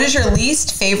 2. What is your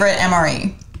least favorite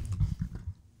MRE?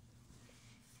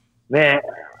 Man,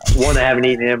 one, I haven't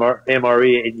eaten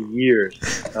MRE in years.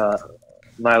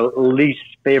 My least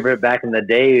favorite back in the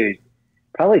day is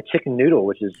probably chicken noodle,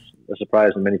 which is a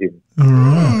surprise to many people.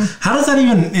 How does that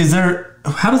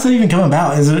even come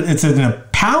about? It's in a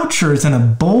pouch or it's in a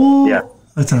bowl? Yeah.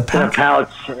 It's in a pouch. In a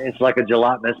pouch. It's like a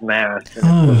gelatinous mass.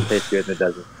 And it's supposed to taste good, and it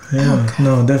doesn't. Yeah, Okay.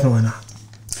 no, definitely not.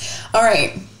 All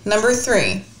right. Number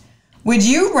 3. Would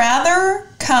you rather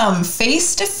come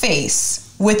face to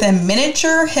face with a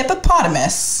miniature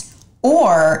hippopotamus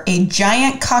or a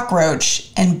giant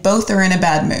cockroach, and both are in a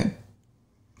bad mood?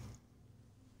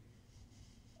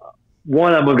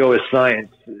 One, I'm going to go with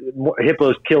science.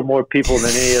 Hippos kill more people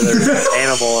than any other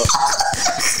animal.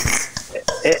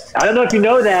 I don't know if you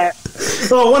know that.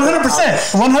 Oh,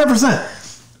 100%. 100%.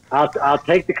 I'll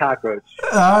take the cockroach.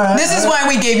 All right. This is why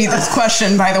we gave you this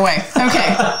question, by the way.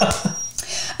 Okay.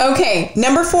 Okay,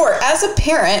 number 4. As a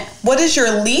parent, what is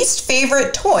your least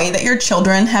favorite toy that your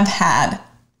children have had?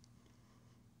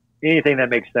 Anything that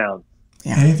makes sound.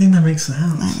 Yeah. Anything that makes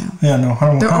sound. Yeah, no.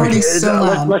 They're already so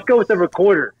loud. Let's go with the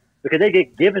recorder, because they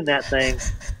get given that thing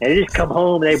and they just come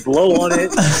home and they blow on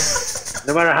it.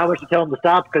 No matter how much you tell them to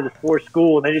stop, because it's for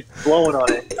school, and they're just blowing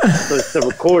on it. So it's the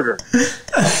recorder.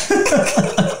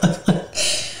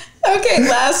 Okay,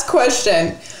 last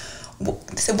question.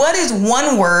 So what is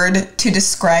one word to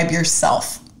describe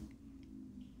yourself?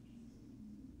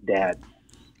 Dad.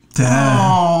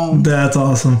 Oh. That's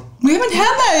awesome. We haven't had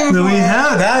that before.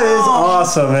 That is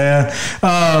awesome, man.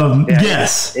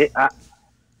 Yes.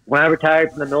 When I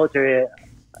retired from the military,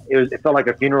 it felt like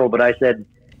a funeral, but I said,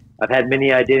 I've had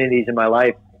many identities in my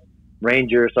life: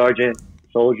 Ranger, Sergeant,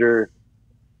 Soldier,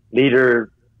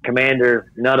 Leader,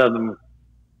 Commander. None of them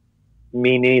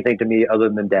mean anything to me other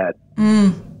than Dad.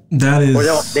 That is. Or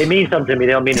they mean something to me.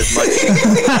 They don't mean as much.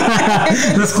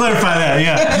 Let's clarify that.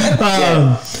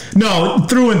 Yeah. No,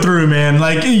 through and through, man.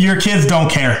 Like, your kids don't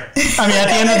care. I mean, at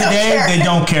the end of the day, they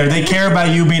don't care. They care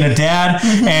about you being a dad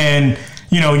and,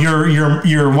 you know,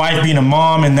 your wife being a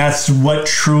mom, and that's what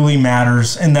truly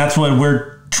matters. And that's what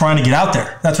we're trying to get out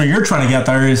there. That's what you're trying to get out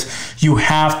there, is you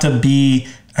have to be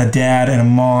a dad and a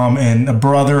mom and a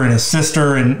brother and a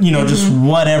sister and, you know, just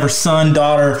whatever, son,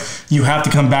 daughter. You have to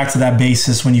come back to that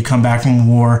basis when you come back from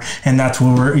war. And that's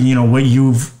what what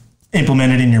you've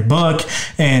implemented in your book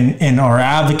and are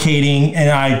advocating. And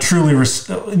I truly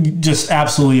just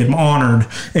absolutely am honored.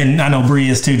 And I know Bree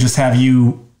is too, just have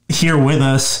you here with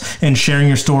us and sharing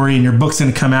your story. And your book's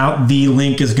going to come out. The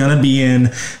link is going to be in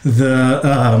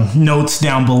the notes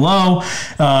down below.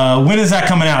 When is that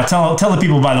coming out? Tell the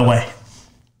people, by the way.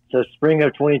 So spring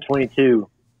of 2022.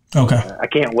 Okay. I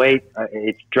can't wait.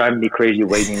 It's driving me crazy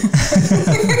waiting.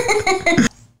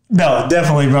 No,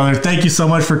 definitely, brother. Thank you so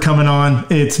much for coming on.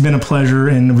 It's been a pleasure,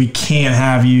 and we can't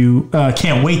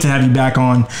wait to have you back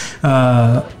on,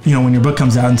 when your book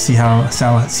comes out, and see how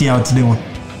it's doing.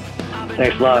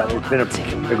 Thanks a lot. It's been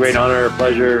a great honor, a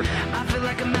pleasure.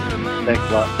 Thanks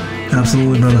a lot.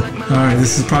 Absolutely, brother. All right,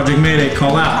 this is Project Mayday.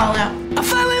 Call out. Call out. I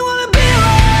fell